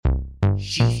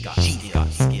She's got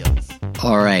skills.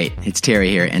 All right, it's Terry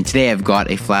here, and today I've got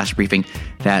a flash briefing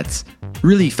that's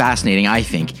really fascinating, I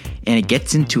think, and it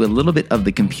gets into a little bit of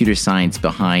the computer science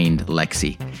behind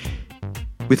Lexi.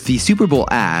 With the Super Bowl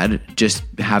ad just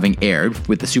having aired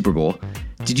with the Super Bowl,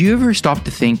 did you ever stop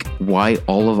to think why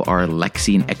all of our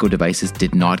Lexi and Echo devices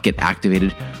did not get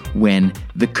activated when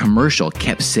the commercial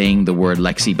kept saying the word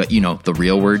Lexi, but you know, the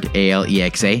real word,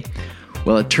 Alexa?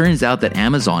 Well, it turns out that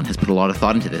Amazon has put a lot of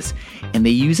thought into this, and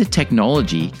they use a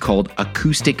technology called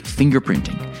acoustic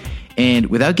fingerprinting. And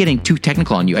without getting too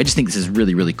technical on you, I just think this is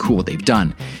really, really cool what they've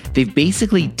done. They've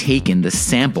basically taken the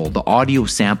sample, the audio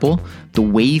sample, the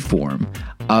waveform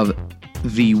of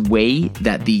the way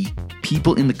that the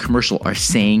people in the commercial are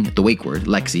saying the wake word,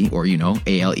 Lexi, or, you know,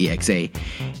 Alexa,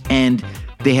 and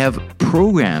they have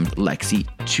programmed Lexi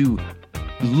to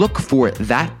look for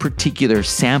that particular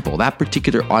sample, that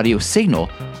particular audio signal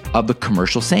of the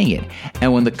commercial saying it.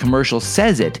 And when the commercial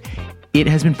says it, it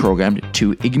has been programmed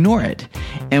to ignore it.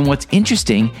 And what's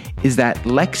interesting is that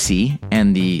Lexi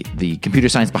and the computer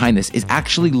science behind this is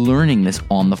actually learning this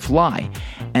on the fly.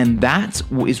 And that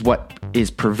is what is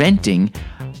preventing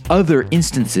other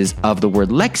instances of the word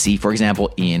Lexi, for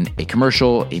example, in a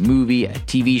commercial, a movie, a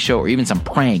TV show, or even some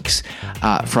pranks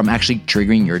from actually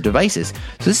triggering your devices.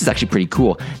 So this is actually pretty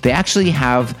cool. They actually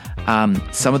have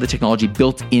some of the technology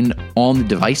built in on the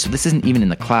device. So this isn't even in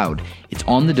the cloud. It's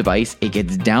on the device. It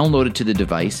gets downloaded to the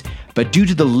device. But due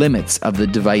to the limits of the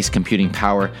device computing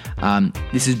power,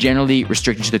 this is generally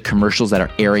restricted to the commercials that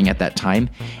are airing at that time.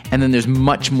 And then there's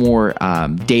much more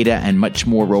data and much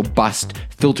more robust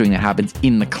filtering that happens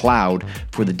in the cloud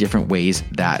for the different ways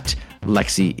that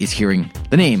Lexi is hearing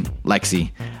the name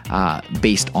Lexi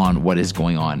based on what is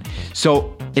going on.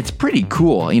 So it's pretty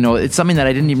cool. You know, it's something that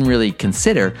I didn't even really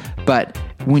consider, but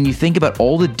when you think about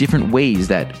all the different ways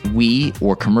that we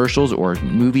or commercials or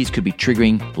movies could be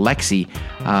triggering Lexi,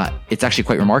 it's actually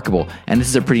quite remarkable. And this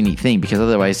is a pretty neat thing because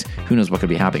otherwise, who knows what could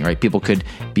be happening, right? People could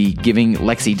be giving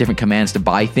Lexi different commands to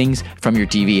buy things from your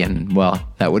TV, and well,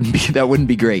 that wouldn't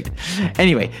be great.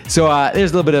 Anyway, so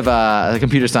there's a little bit of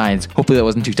computer science. Hopefully that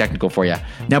wasn't too technical for you.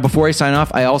 Now, before I sign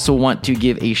off, I also want to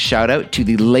give a shout out to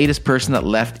the latest person that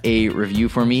left a review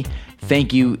for me.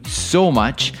 Thank you so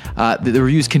much. The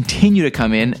reviews continue to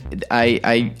come in.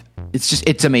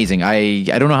 It's amazing. I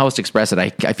don't know how else to express it.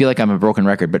 I feel like I'm a broken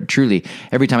record, but truly,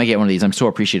 every time I get one of these, I'm so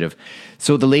appreciative.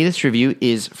 So the latest review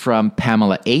is from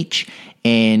Pamela H,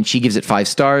 and she gives it 5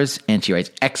 stars, and she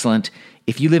writes, "Excellent.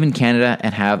 If you live in Canada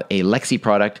and have a Lexi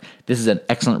product, this is an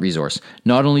excellent resource.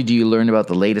 Not only do you learn about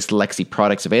the latest Lexi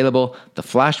products available, the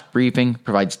flash briefing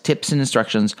provides tips and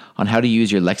instructions on how to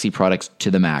use your Lexi products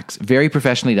to the max. Very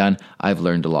professionally done. I've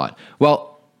learned a lot."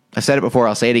 Well, I've said it before,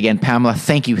 I'll say it again. Pamela,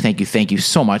 thank you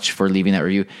so much for leaving that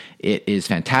review. It is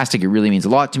fantastic. It really means a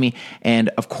lot to me. And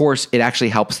of course, it actually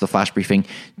helps the flash briefing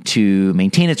to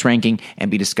maintain its ranking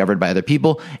and be discovered by other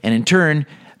people. And in turn,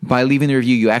 by leaving the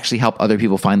review, you actually help other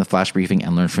people find the flash briefing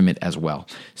and learn from it as well.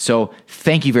 So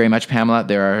thank you very much, Pamela.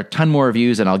 There are a ton more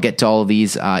reviews, and I'll get to all of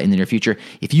these in the near future.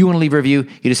 If you want to leave a review,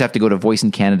 you just have to go to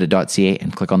voiceincanada.ca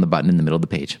and click on the button in the middle of the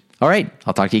page. All right,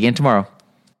 I'll talk to you again tomorrow.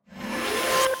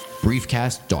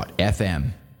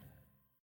 Briefcast.fm